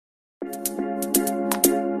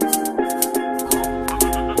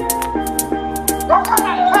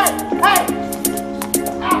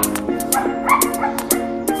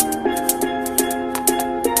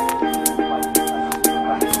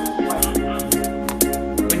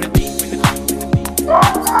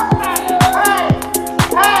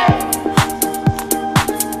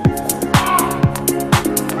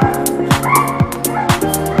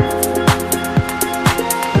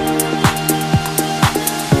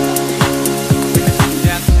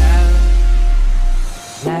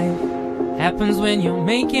happens when you're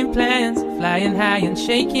making plans, flying high and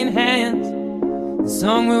shaking hands. The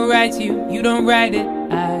song will write you, you don't write it.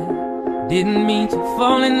 I didn't mean to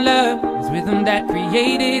fall in love. It's rhythm that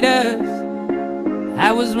created us.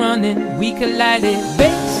 I was running, we collided.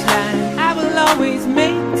 Baseline, I will always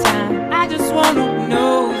make time. I just wanna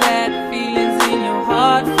know that feeling's in your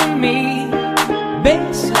heart for me.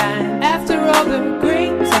 Baseline, after all the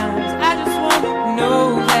great times, I just wanna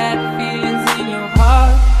know that feeling's in your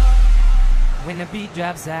heart when the beat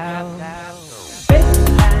drops out.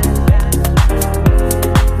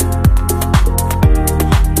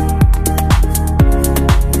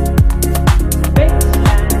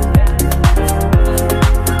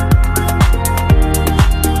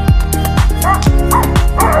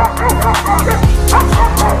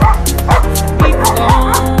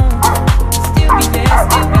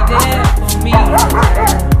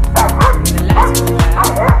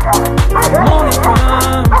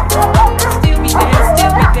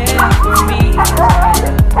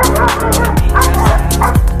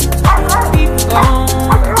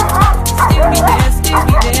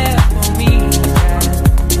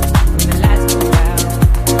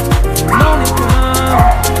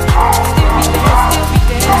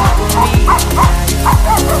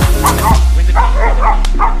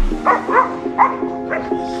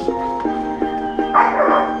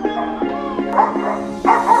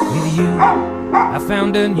 With you, I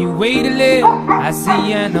found a new way to live. I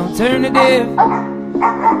see an alternative.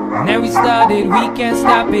 Now we started, we can't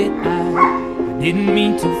stop it. I didn't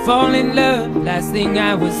mean to fall in love. Last thing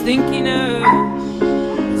I was thinking of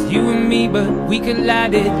was you and me, but we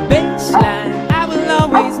collided. Baseline, I will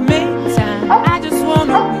always make time. I just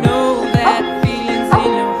wanna know that feeling's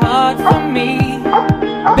in your heart for me.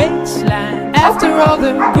 Baseline, after all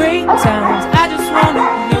the great times, I just wanna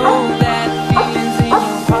know that feeling's in your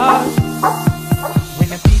heart when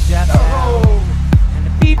the beat drops out and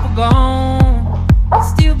the people gone. You'll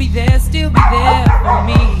still be there for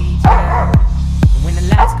me, child. And when the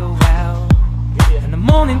lights go out and the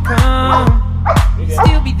morning comes, you'll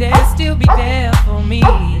still be there for me,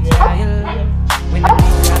 child. When the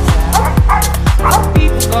beat drops out and the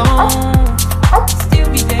people gone,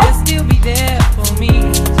 you'll still be there for me,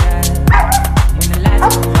 child. When the lights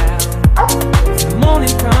go out and the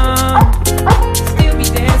morning comes, you'll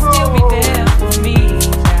still be there for me,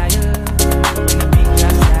 child. When the beat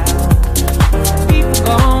drops out and the people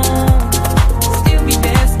gone,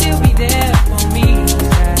 you'll still be there for me,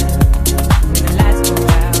 child. When the lights go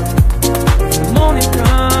out and the morning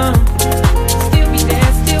comes, you'll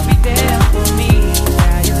still be there for me,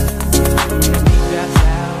 child. When the beat drops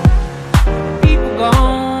out and the people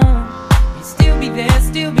gone, you'll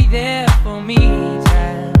still be there for me,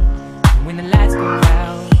 child. And when the lights go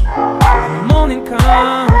out and the morning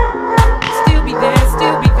comes, you'll still be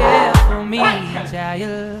there for me,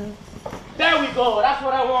 child. There we go, that's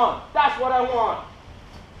what I want, that's what I want.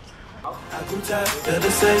 I grew tired of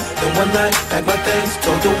the same. Then one night, packed my things,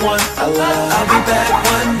 told the one I love I'll be back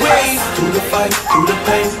one day. Through the fight, through the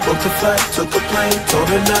pain, booked a flight, took a plane, told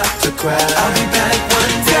her not to cry. I'll be back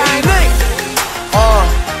one day.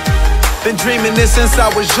 Been dreaming this since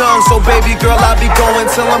I was young, so baby girl, I'll be going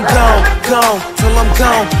till I'm gone, till I'm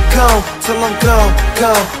gone, till I'm gone.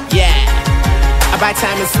 Yeah, I buy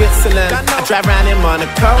time in Switzerland, I drive around in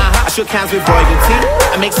Monaco, I shook hands with royalty,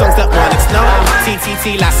 I make songs that Onyx know.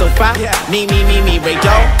 TTT La Sofa, me,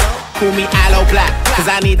 radio, call me Aloe Black, cause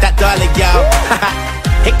I need that dollar, yo.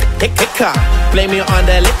 Hiccup, blame me on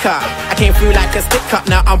the liquor. I came through like a stick up,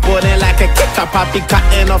 now I'm boarding like a kick up. I'll be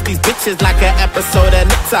cutting off these bitches like an episode of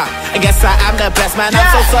Nipsa. I guess I am the best man, I'm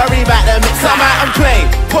so sorry about the mix. Come out and play,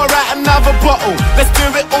 pour out another bottle. Let's do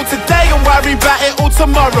it all today and worry about it all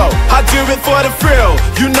tomorrow. I do it for the thrill,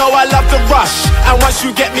 you know I love the rush. And once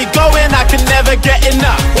you get me going, I can never get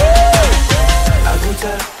enough. I grew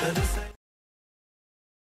tired of the same.